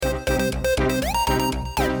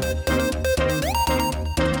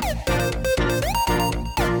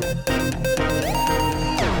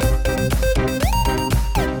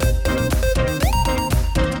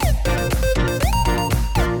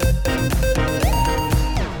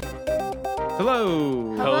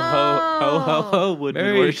Hello. Ho, ho, ho, ho, ho, Woodman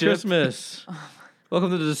Merry Worship. Christmas.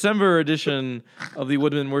 Welcome to the December edition of the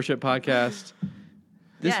Woodman Worship Podcast.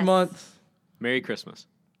 This Yes. month, Merry Christmas.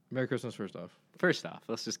 Merry Christmas first off. First off,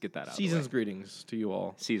 let's just get that out Season's of the way. greetings to you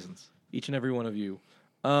all, Seasons. each and every one of you.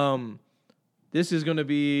 This is going to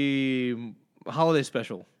be a holiday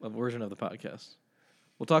special, a version of the podcast.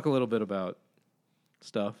 We'll talk a little bit about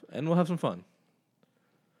stuff, and we'll have some fun.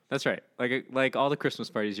 That's right. Like all the Christmas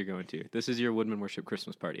parties you're going to. This is your Woodman Worship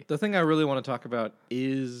Christmas party. The thing I really want to talk about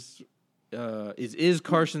is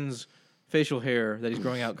Carson's facial hair that he's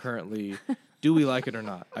growing out currently. Do we like it or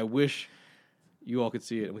not? I wish you all could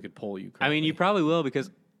see it and we could poll you. I mean, currently. you probably will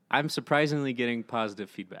because I'm surprisingly getting positive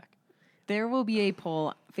feedback. There will be a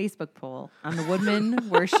poll, Facebook poll, on the Woodman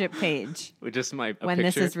Worship page With just a when picture.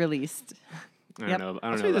 this is released. I don't Yep. know. I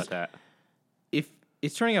I'll don't say know this. about that. If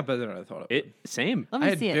it's turning out better than I thought it would. Same. Let I me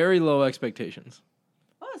had see it. very low expectations.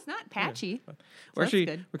 Oh, it's not patchy. We're that's actually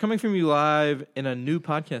good. we're coming from you live in a new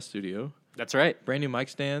podcast studio. That's right. Brand new mic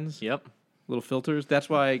stands, Yep. little filters. That's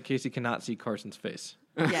why Casey cannot see Carson's face.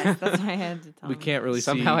 Yes, that's why I had to tell We him. can't really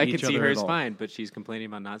Somehow see I each can see other at hers all. fine, but she's complaining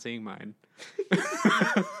about not seeing mine.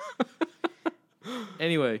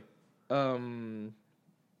 Anyway, yeah.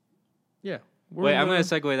 Wait, I'm going to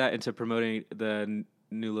segue that into promoting the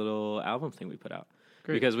new little album thing we put out.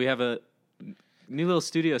 Great. Because we have a new little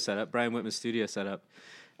studio setup, Brian Whitman's studio setup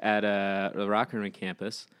at the Rock and Ring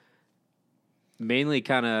campus. Mainly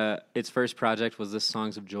kind of its first project was this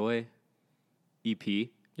Songs of Joy EP,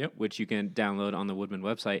 Yep. which you can download on the Woodman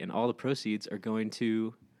website, and all the proceeds are going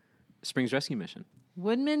to Springs Rescue Mission.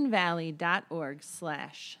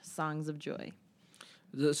 woodmanvalley.org/songs of joy.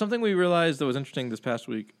 Something we realized that was interesting this past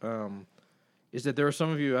week is that there are some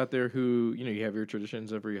of you out there who, you have your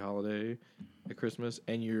traditions every holiday at Christmas,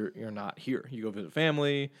 and you're not here. You go visit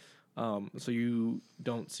family, so you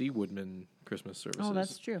don't see Woodman Christmas services. Oh,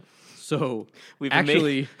 that's true. So We've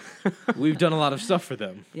actually, we've done a lot of stuff for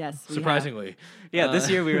them. Yes, we have. Surprisingly. Yeah, this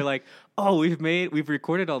year we were like, oh, we've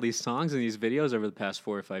recorded all these songs and these videos over the past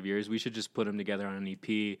 4 or 5 years. We should just put them together on an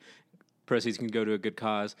EP. Proceeds can go to a good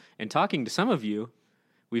cause. And talking to some of you,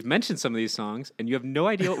 we've mentioned some of these songs, and you have no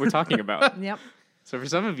idea what we're talking about. Yep. So for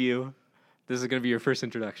some of you, this is going to be your first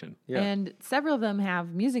introduction. Yeah. And several of them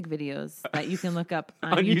have music videos that you can look up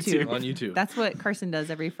on, On YouTube. YouTube. On YouTube. That's what Carson does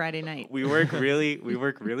every Friday night. We work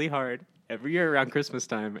really hard every year around Christmas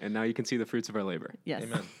time, and now you can see the fruits of our labor. Yes.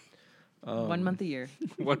 Amen. 1 month a year.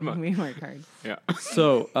 1 month. We work hard. Yeah.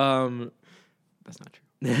 So, That's not true.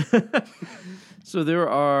 so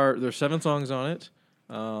there's 7 songs on it.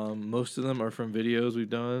 Most of them are from videos we've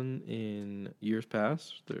done in years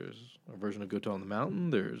past. There's a version of Go Tall on the Mountain.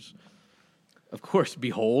 There's, of course,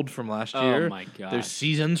 Behold from last year. Oh my gosh. There's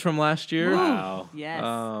Seasons from last year. Wow. Yes.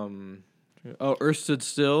 Earth Stood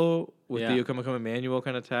Still with Yeah. the Come Come Emmanuel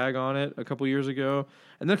kind of tag on it a couple years ago.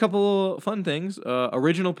 And then a couple fun things.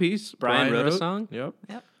 Original piece. Brian wrote a song? Yep.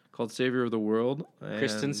 Yep. Called Savior of the World.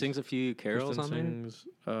 Kristen And sings a few carols Kristen on there. sings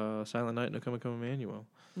Silent Night, No Come Come Emmanuel.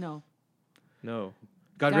 No. No.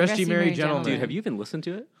 God rest ye merry gentlemen. Dude, have you even listened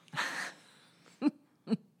to it?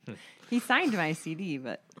 He signed my CD,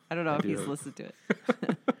 but I don't know if do. he's listened to it.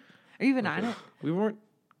 Are you even on it? We weren't.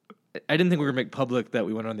 I didn't think we were going to make public that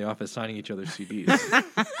we went around the office signing each other's CDs.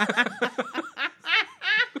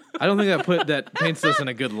 I don't think that paints us in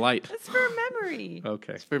a good light. It's for memory.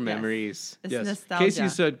 Okay. For memories. It's Yes. nostalgia. Casey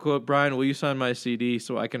said, "Quote Brian, will you sign my CD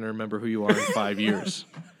so I can remember who you are in 5 years?"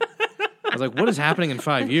 I was like, "What is happening in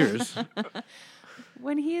 5 years?"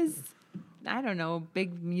 When he is, I don't know,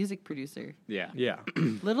 big music producer. Yeah. Yeah.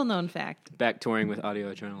 Little known fact, Back touring with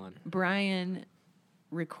Audio Adrenaline. Brian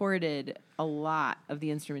recorded a lot of the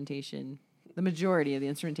instrumentation, the majority of the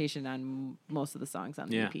instrumentation on most of the songs on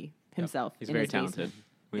the Yeah. EP himself. He's in very his basement. talented.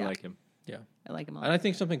 We Yeah. like him. Yeah. I like him a lot. And I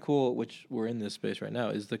think something cool, which we're in this space right now,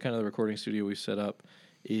 is the kind of the recording studio we set up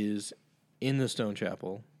is in the Stone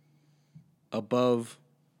Chapel, above,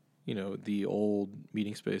 the old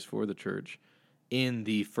meeting space for the church, in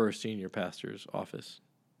the first senior pastor's office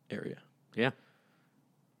area. Yeah.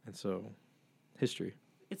 And so, history.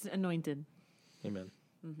 It's anointed. Amen.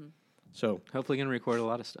 So, Hopefully going to record a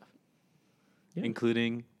lot of stuff. Yeah.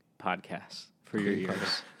 Including podcasts for your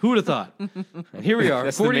ears. who would have thought? And here we are,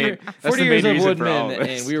 That's the 40, main- that's 40 the years main of reason for all Woodman, of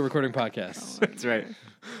this. and we are recording podcasts. That's right.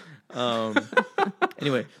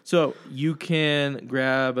 Anyway, so you can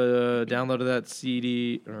grab a download of that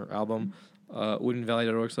CD or album,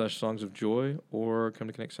 woodenvalley.org/songs of joy, or come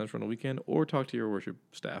to Connect Central on the weekend, or talk to your worship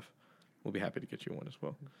staff. We'll be happy to get you one as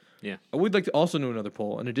well. Yeah. I would like to also do another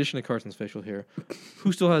poll, in addition to Carson's facial hair,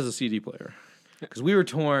 who still has a CD player? Because we were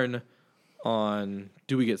torn on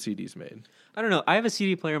do we get CDs made? I don't know. I have a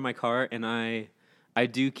CD player in my car, and I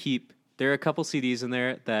do keep. There are a couple CDs in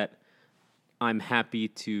there that I'm happy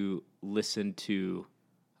to listen to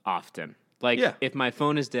often. Like Yeah. if my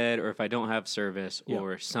phone is dead, or if I don't have service, Yeah.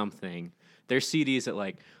 or something. There's CDs that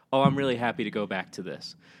like, oh, I'm really happy to go back to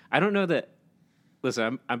this. I don't know that.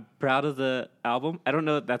 Listen, I'm proud of the album. I don't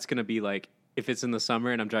know that that's going to be like if it's in the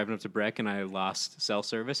summer and I'm driving up to Breck and I lost cell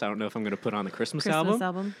service. I don't know if I'm going to put on the Christmas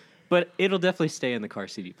album. But it'll definitely stay in the car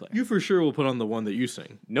CD player. You for sure will put on the one that you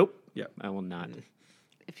sing. Nope. Yeah. I will not.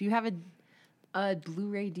 If you have a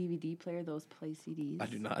Blu-ray DVD player, those play CDs. I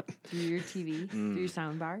do not. Through your TV, through your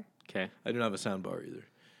sound bar. Okay. I do not have a sound bar either.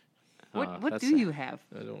 What that's do you have?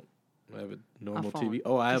 I don't. I have a normal phone. TV.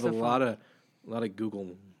 Oh, I have Just a a lot of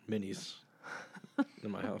Google Minis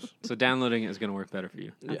in my house. So downloading it is going to work better for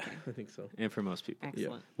you Yeah, I think so. and for most people.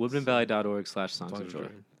 Excellent. WoodmanValley.org/songs of joy.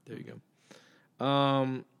 There you go.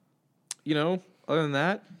 Other than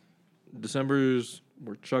that,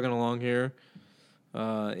 we're chugging along here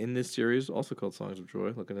in this series, also called Songs of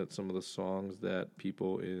Joy, looking at some of the songs that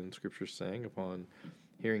people in Scripture sang upon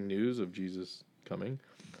hearing news of Jesus coming.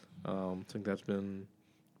 I think that's been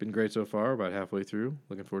great so far. About halfway through,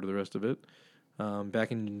 looking forward to the rest of it. And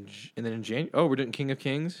then in January, we're doing King of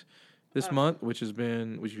Kings this month, which we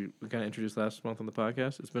kind of introduced last month on the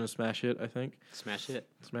podcast. It's been a smash hit, I think. Smash it.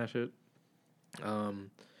 Smash it.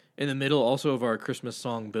 In the middle, also of our Christmas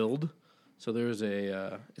song build. So there's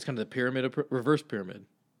it's kind of the pyramid, reverse pyramid.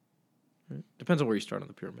 Right? Depends on where you start on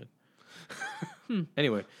the pyramid.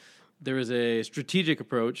 Anyway, there is a strategic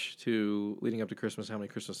approach to leading up to Christmas, how many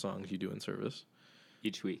Christmas songs you do in service.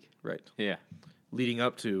 Each week. Right. Yeah. Leading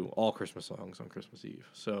up to all Christmas songs on Christmas Eve.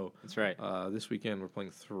 So That's right. this weekend we're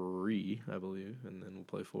playing 3, I believe, and then we'll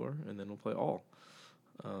play 4, and then we'll play all.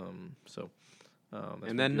 That's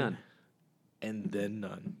And then good. none. And then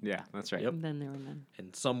none. Yeah, that's right. Yep. Then there were none.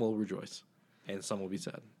 And some will rejoice, and some will be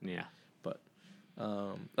sad. Yeah. But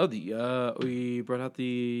we brought out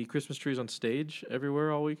the Christmas trees on stage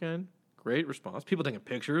everywhere all weekend. Great response. People taking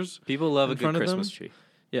pictures. People love In a good front of them? Christmas tree.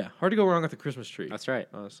 Yeah, hard to go wrong with a Christmas tree. That's right.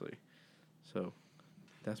 honestly. So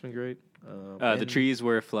that's been great. The and- trees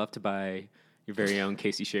were fluffed by your very own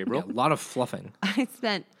Casey Yeah, Shabrel. a lot of fluffing. I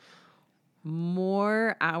spent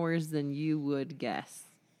more hours than you would guess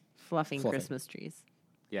fluffing. Fluffing. Christmas trees.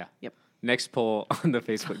 Yeah. Yep. Next poll on the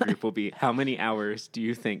Facebook group will be, how many hours do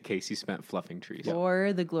you think Casey spent fluffing trees?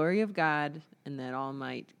 For the glory of God, and that all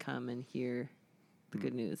might come and hear the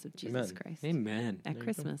good news of Jesus Amen. Christ Amen. at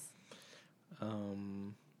Christmas.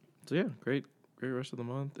 So yeah, great rest of the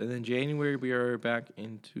month. And then January we are back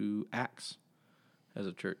into Acts as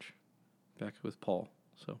a church, back with Paul.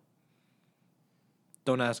 So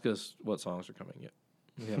don't ask us what songs are coming yet.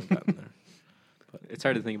 We haven't gotten there. It's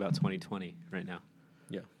hard to think about 2020 right now.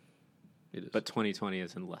 Yeah, it is. But 2020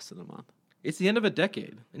 is in less than a month. it's the end of a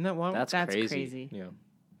decade. Isn't that wild? That's crazy. yeah.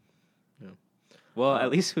 Well, at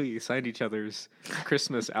least we signed each other's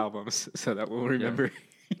Christmas albums so that we'll remember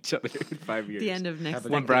each other in 5 years. The end of next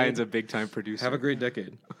when decade. Brian's a big time producer. Have a great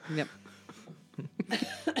decade. Yep.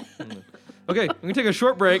 Okay, we're gonna take a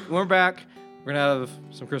short break. When we're back, we're gonna have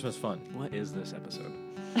some Christmas fun. What is this episode?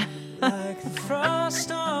 Like the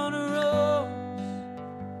frost on a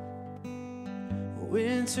rose,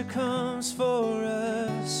 winter comes for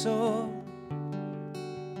us all.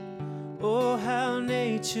 Oh, how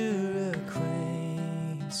nature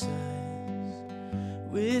acquaints us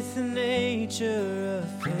with the nature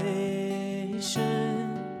of patience,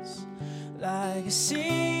 like a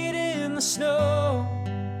seed in the snow.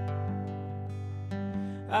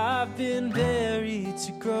 I've been buried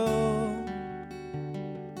to grow,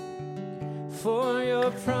 for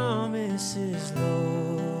your promise is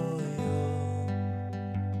loyal,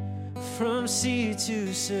 from sea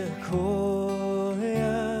to sequoia.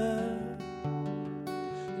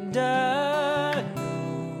 And I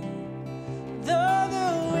know, though the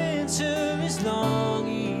winter is long,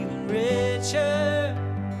 even richer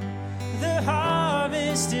the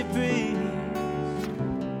harvest it brings.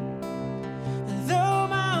 And though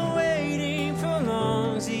my waiting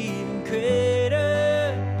prolongs, even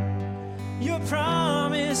greater your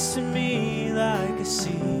promise to me like a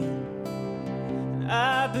seed.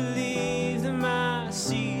 I believe that my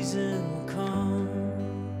season will come.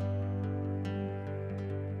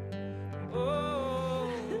 Oh.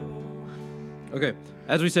 Okay,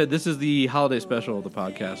 as we said, this is the holiday special of the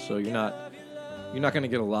podcast, so you're not going to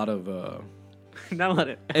get a lot of Not a lot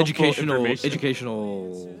of helpful information.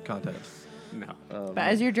 educational content. No. But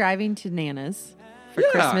as you're driving to Nana's for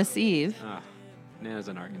Yeah. Christmas Eve, Nana's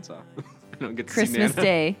in Arkansas. I don't get to Christmas see Nana.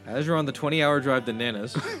 Day. As you're on the 20-hour drive to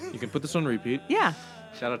Nana's, you can put this on repeat. Yeah.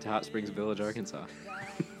 Shout out to Hot Springs Village, Arkansas.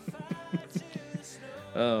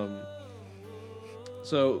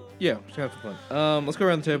 So yeah, it's kind of fun. Let's go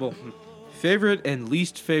around the table. Favorite and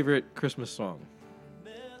least favorite Christmas song.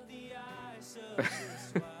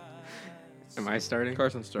 Am I starting?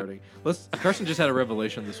 Carson's starting. Carson just had a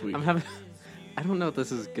revelation this week. I don't know if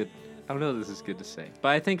this is good. I don't know if this is good to say, but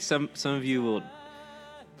I think some of you will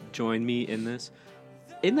join me in this.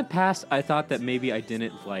 In the past, I thought that maybe I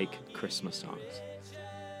didn't like Christmas songs,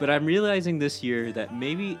 but I'm realizing this year that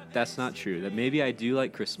maybe that's not true. That maybe I do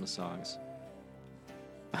like Christmas songs,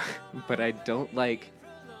 but I don't like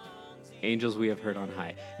Angels We Have Heard on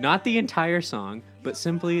High. Not the entire song, but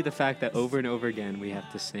simply the fact that over and over again we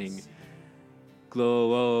have to sing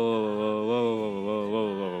Gloria.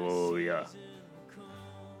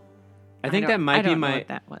 I think that might be my.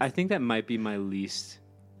 I think that might be my least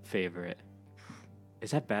favorite.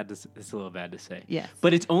 Is that bad? It's a little bad to say. Yes.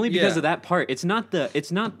 But it's only because of that part. It's not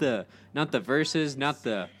the verses, not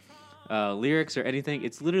the lyrics or anything.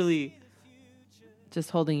 It's literally Just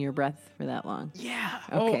holding your breath for that long. Yeah.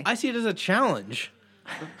 Okay. Oh, I see it as a challenge.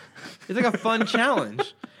 It's like a fun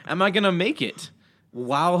challenge. Am I gonna make it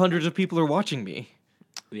while hundreds of people are watching me?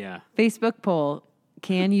 yeah. Facebook poll: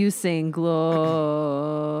 can you sing Gloria?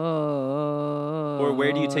 Or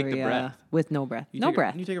where do you take the breath? With no breath. No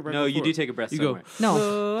breath. You take a breath. No, you before. do take a breath You somewhere. No.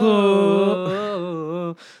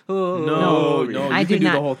 No, No, I you did can do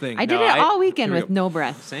not. the whole thing. I did No, it all weekend Here we with go. no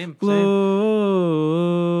breath. Same.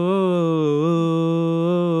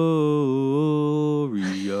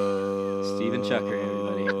 Gloria. Steven Chucker,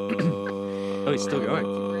 everybody. Oh, he's still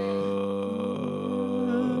going.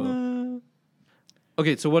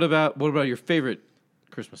 Okay, so what about your favorite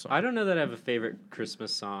Christmas song? I don't know that I have a favorite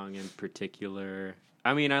Christmas song in particular.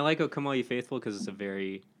 I mean, I like "O Come All You Faithful" because it's a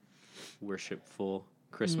very worshipful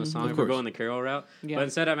Christmas song. Of If we're course. going the carol route. Yeah. But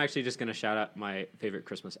instead, I'm actually just going to shout out my favorite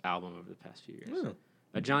Christmas album over the past few years. Oh,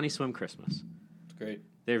 A Johnny Swim Christmas. it's great.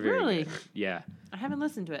 They're very Really? good. Yeah. I haven't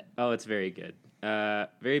listened to it. Oh, it's very good.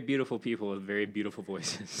 Very beautiful people with very beautiful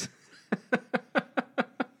voices.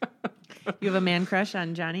 You have a man crush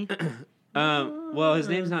on Johnny? Well, his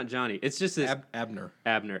name's not Johnny. It's just this Abner.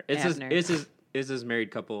 Abner. Abner. It's his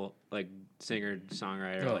married couple, like singer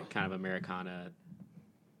songwriter, Oh. like kind of Americana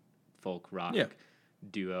folk rock Yeah.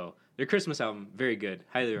 duo. Their Christmas album, very good.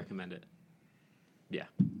 Highly recommend it. Yeah,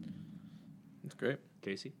 It's great.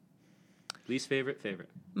 Casey. Least favorite.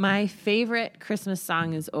 My favorite Christmas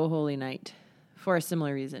song is "O Holy Night" for a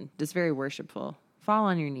similar reason. Just very worshipful. Fall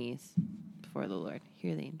on your knees before the Lord.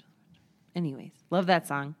 Hear the angels. Anyways, love that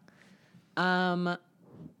song. I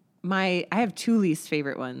have two least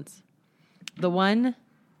favorite ones. The one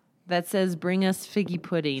that says "Bring us figgy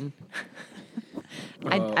pudding."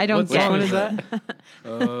 I don't what get song it. is that?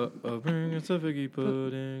 Bring us a figgy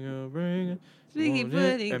pudding. Bring it. Figgy want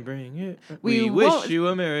pudding. it, and bring it. We We wish won't- you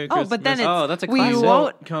a Merry Christmas. Oh, but then it's Oh, that's a we classic.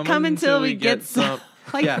 won't Come come until we get some.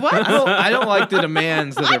 Like Yeah. what? I don't like the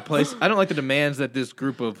demands that they're placing. I don't like the demands that this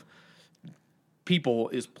group of people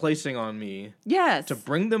is placing on me Yes, to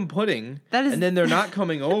bring them pudding, That is- and then they're not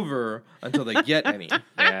coming over until they get any.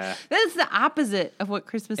 Yeah. that's the opposite of what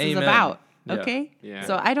Christmas is Amen. about. Yeah. Okay, Yeah.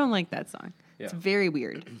 so I don't like that song. It's Yeah. very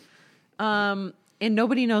weird. And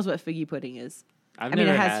nobody knows what figgy pudding is. I've I mean,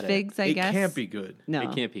 never it has had figs. I It guess can't be good. No,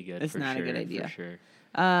 It can't be good. It's for not sure, a good idea. For sure.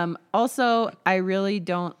 Also, I really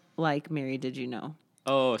don't like "Mary Did You Know"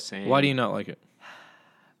 Oh, same. Why do you not like it?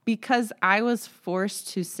 because I was forced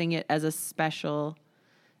to sing it as a special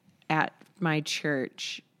at my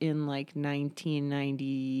church in like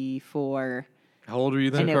 1994. How old were you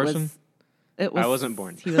then, And Carson? It was I wasn't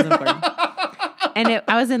born. He wasn't born. And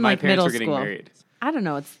I was in My like parents middle were getting school. married. I don't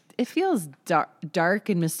know. It feels dark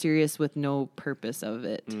and mysterious with no purpose of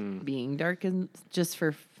it Mm. being dark and just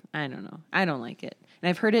for I don't know. I don't like it, and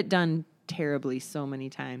I've heard it done terribly so many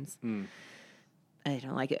times. Mm. I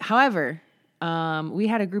don't like it. However, we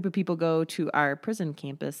had a group of people go to our prison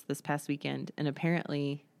campus this past weekend, and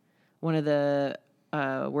apparently, one of the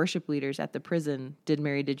worship leaders at the prison did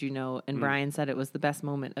 "Mary Did You Know," and Brian said it was the best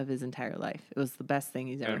moment of his entire life. It was the best thing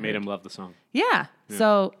he's ever And it made heard. him love the song. Yeah.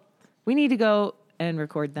 So we need to go and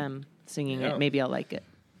record them singing Yeah. it. Maybe I'll like it.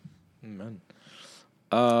 Amen.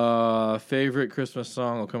 Favorite Christmas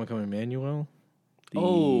song? "O Come, Come Emmanuel."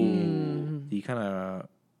 The kind of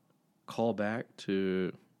call back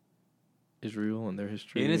to Israel and their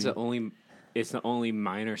history. And it's the only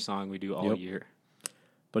minor song we do all Yep. year.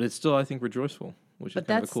 But it's still, I think, rejoiceful, which But is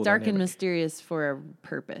kind of that's a cool dark and dynamic. mysterious for a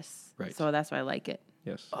purpose. Right. So that's why I like it.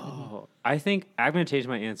 Yes. Oh, I think I'm going to change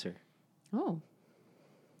my answer. Oh,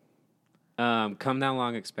 Come Thou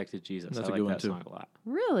Long Expected Jesus. That's I a good like one, that too. song a lot.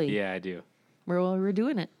 really? Yeah, I do. We're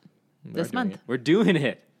doing it. this month. We're doing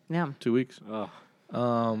it. Yeah. 2 weeks. Oh,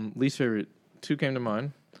 Least favorite. 2 came to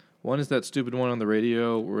mind. One is that stupid one on the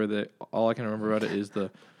radio where all I can remember about it is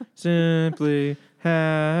the simply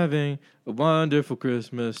having a wonderful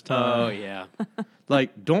Christmas time. oh yeah.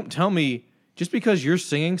 Like, don't tell me just because you're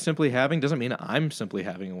singing simply having doesn't mean I'm simply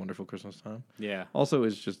having a wonderful Christmas time. Yeah. Also,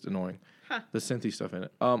 it's just annoying. The synthy stuff in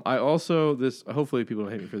it. I also hopefully people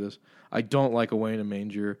don't hate me for this. I don't like Away in a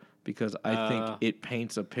Manger because I think it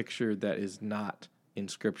paints a picture that is not in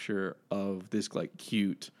Scripture of this like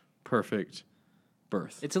cute, perfect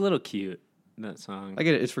birth. It's a little cute, that song. I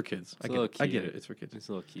get it. It's for kids. It's a little I get cute. it. It's for kids. It's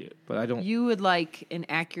a little cute. But I don't. You would like an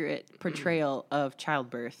accurate portrayal of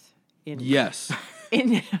childbirth in Yes.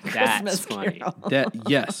 in a Christmas funny. Carol.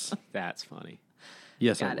 Yes. That's funny.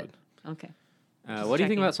 Yes, I Got would. it. Okay. What do you think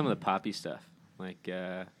checking. about some of the poppy stuff? Like,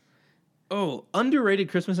 Oh, underrated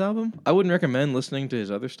Christmas album. I wouldn't recommend listening to his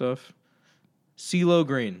other stuff. CeeLo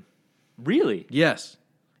Green. really? Yes,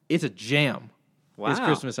 it's a jam. Wow. His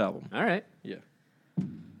Christmas album. All right. Yeah.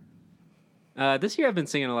 This year I've been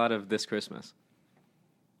singing a lot of This Christmas.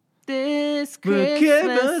 This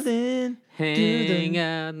Christmas. Hang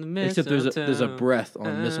out in the mistletoe. Except there's a breath on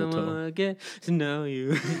I mistletoe. wanna get to know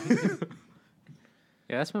you.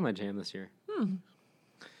 Yeah, that's been my jam this year.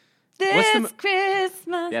 This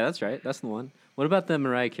Christmas. Yeah, that's right. That's the one. What about the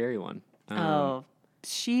Mariah Carey one? Oh,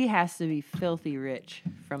 she has to be filthy rich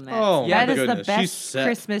from that. Oh, my that is goodness. the She's best set.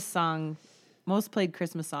 Christmas song, most played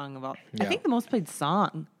Christmas song of all. I Yeah. think the most played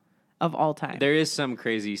song of all time. There is some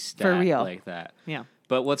crazy stat real. like that. Yeah,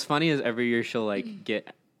 But what's funny is every year she'll like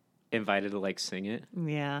get invited to like sing it,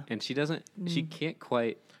 yeah. and she doesn't. She can't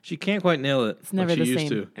quite She can't quite nail it. It's never like she the used same.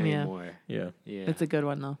 to. Yeah. anymore. Yeah. Yeah. It's a good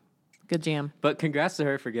one though. Good jam. But congrats to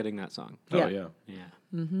her for getting that song. Yeah. Oh yeah. Yeah.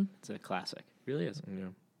 Mm-hmm. It's a classic. Really is. Yeah.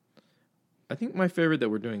 I think my favorite that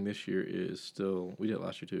we're doing this year is still we did it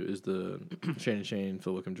last year too. Is the Shane and Shane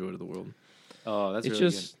Phil Wickham Joy to the World. Oh, that's It's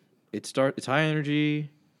really just it's high energy.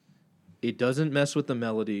 It doesn't mess with the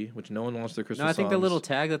melody, which no one wants their good. Christmas No, I think the songs. little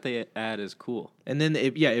tag that they add is cool. And then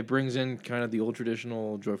it brings in kind of the old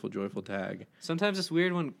traditional joyful tag. Sometimes it's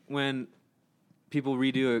weird when people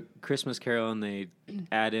redo a Christmas Carol and they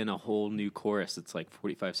add in a whole new chorus that's like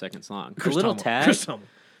 45 seconds long. Chris a little Tomlin. tag, Chris Tomlin.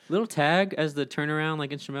 little tag as the turnaround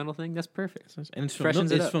like instrumental thing. That's perfect. And it's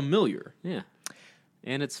Freshens it it's up. familiar. Yeah,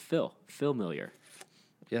 and it's Phil Miller.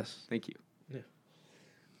 Yes. Thank you.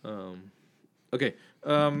 Okay.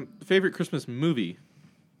 Favorite Christmas movie?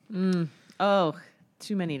 Oh,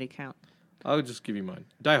 too many to count. I'll just give you mine.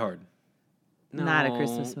 Die Hard. Not a No,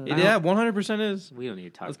 Christmas movie. Yeah, 100% is. We don't need to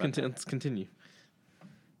talk Let's about that. let's continue.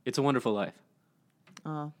 It's a Wonderful Life.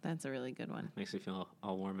 Oh, that's a really good one. Makes me feel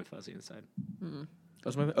all warm and fuzzy inside.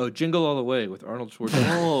 That's my Jingle All the Way with Arnold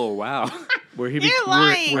Schwarzenegger, Oh wow! where he You're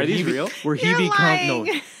lying. Are these real? Where he You're becomes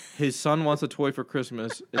lying. his son wants a toy for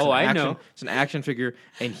Christmas. It's Oh, an I action, know. It's an action figure,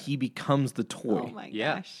 and he becomes the toy. Oh my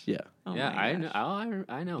Yeah. gosh. Yeah. Oh yeah, my I gosh. know. Oh,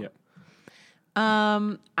 I know. Yep.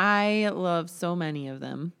 I love so many of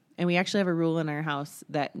them, and we actually have a rule in our house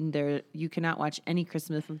that you cannot watch any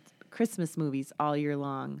Christmas movies all year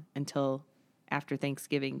long until after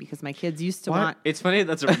Thanksgiving because my kids used to Why? want. It's funny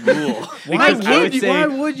that's a rule. Why Because I would you? say- Why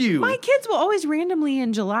would you? My kids will always randomly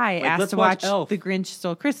in July ask let's to watch watch Elf. The Grinch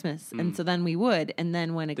Stole Christmas, and so then we would, and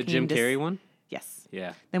then when it the came Jim to Carrey one? yes,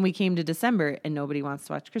 Yeah. then we came to December and nobody wants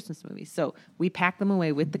to watch Christmas movies, so we pack them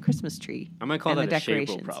away with the Christmas tree. I'm gonna call and that the a Shapeable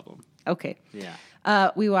decorations. problem. Okay.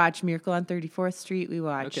 Yeah. We watch Miracle on 34th Street. We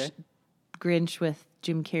watch Okay. Grinch with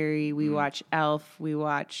Jim Carrey. We watch Elf. We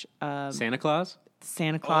watch Santa Claus?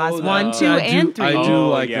 Santa Claus Oh, 1, no. 2, I do- and 3. I do Oh,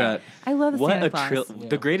 like yeah. that. I love the What Santa a Claus.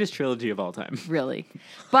 the greatest trilogy of all time. Really.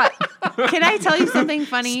 But can I tell you something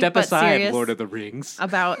funny Step but aside, serious Lord of the Rings.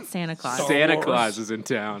 about Santa Claus? Santa Wars. Claus is in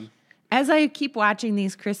town. As I keep watching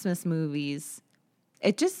these Christmas movies,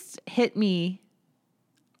 it just hit me.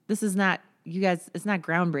 This is not, you guys, it's not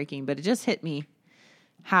groundbreaking, but it just hit me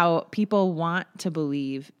how people want to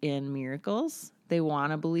believe in miracles. They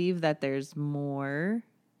want to believe that there's more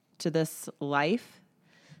to this life.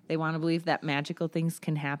 They want to believe that magical things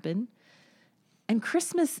can happen. And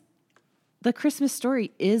Christmas, the Christmas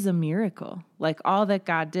story is a miracle. Like all that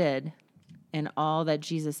God did and all that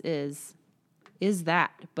Jesus is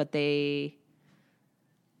that. But they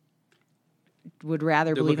would rather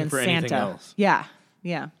They're believe looking in for anything Santa. else. Yeah.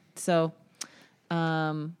 Yeah. So,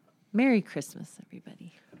 Merry Christmas,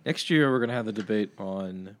 everybody. Next year, we're going to have the debate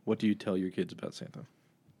on what do you tell your kids about Santa.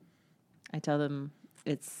 I tell them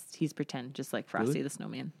he's pretend, just like Frosty Really? the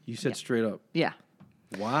Snowman. You said Yeah. straight up. Yeah.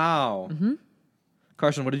 Wow. Mm-hmm.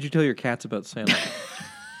 Carson, what did you tell your cats about Santa?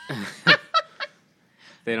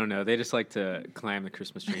 They don't know. They just like to climb the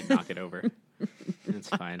Christmas tree and knock it over. It's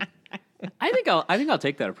fine. I think I'll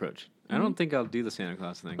take that approach. I don't think I'll do the Santa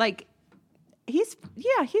Claus thing. Like, he's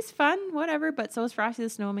fun, whatever, but so is Frosty the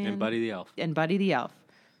Snowman. And Buddy the Elf. And Buddy the Elf.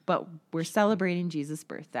 But we're celebrating Jesus'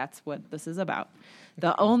 birth. That's what this is about.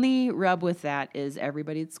 The only rub with that is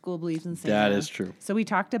everybody at school believes in Santa. That is true. So we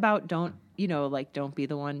talked about don't be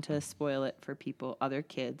the one to spoil it for people, other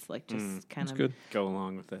kids, like just kind That's of good. Go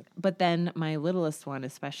along with it. But then my littlest one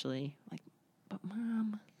especially, like, but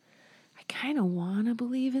Mom, I kind of want to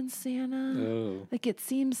believe in Santa. Oh. Like, it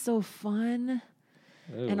seems so fun.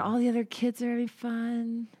 Oh. And all the other kids are having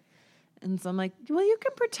fun. And so I'm like, well, you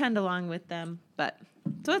can pretend along with them. But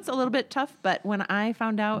so it's a little bit tough. But when I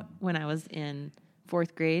found out when I was in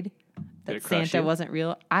 4th grade Did that it crush Santa you? wasn't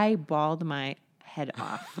real, I bawled my head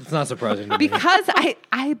off. It's not surprising to me. Because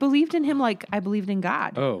I believed in him like I believed in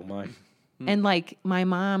God. Oh, my. And like my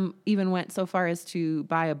mom even went so far as to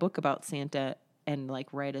buy a book about Santa and like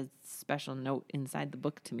write a special note inside the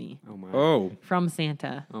book to me Oh my. Oh. from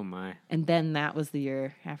Santa. Oh my. And then that was the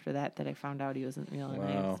year after that I found out he wasn't real, and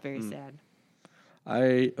I Wow. was very sad.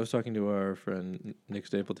 I was talking to our friend Nick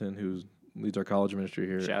Stapleton, who leads our college ministry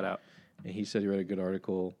here. Shout out. And he said he read a good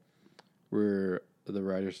article where the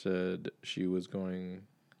writer said she was going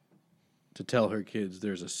to tell her kids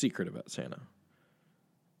there's a secret about Santa.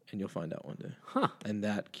 And you'll find out one day. Huh. And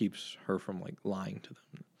that keeps her from like lying to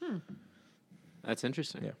them. That's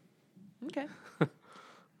interesting. Yeah. Okay.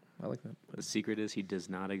 I like that. The secret is he does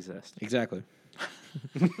not exist. Exactly.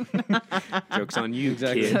 Joke's on you,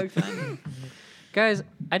 Exactly. kid. So fun. Guys,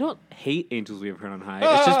 I don't hate Angels We Have Heard on High.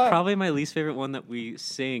 It's just probably my least favorite one that we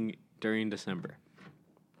sing during December.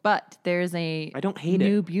 But there's a I don't hate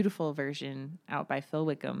new it. beautiful version out by Phil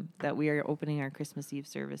Wickham that we are opening our Christmas Eve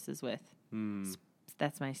services with.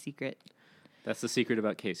 That's my secret. That's the secret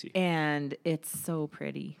about Casey. And it's so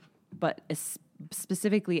pretty. But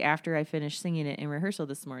specifically after I finished singing it in rehearsal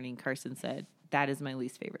this morning, Carson said, that is my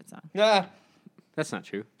least favorite song. Yeah. That's not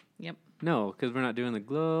true. Yep. No, because we're not doing the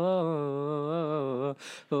glow.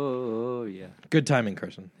 Oh, yeah. Good timing,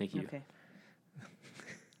 Carson. Thank you. Okay.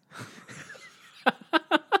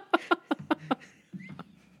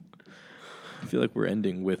 I feel like we're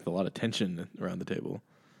ending with a lot of tension around the table.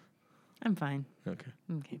 I'm fine. Okay.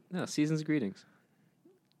 Okay. No, season's greetings.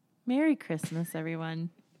 Merry Christmas, everyone.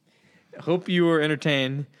 Hope you were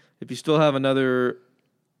entertained. If you still have another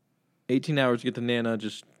 18 hours to get to Nana,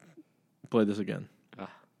 just play this again.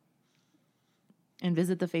 And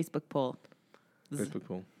visit the Facebook poll. Facebook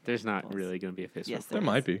poll. There's not really going to be a Facebook. Yes, There there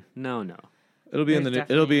might is. be. No. It'll be in There's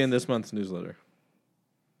it'll be definitely in this month's newsletter.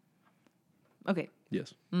 Okay.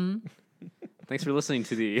 Yes. Thanks for listening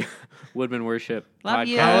to the Woodman Worship Love podcast.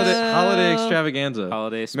 you. Holiday extravaganza.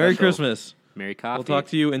 Holiday Merry special. Christmas. Merry coffee. We'll talk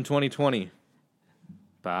to you in 2020.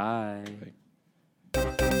 Bye. Bye.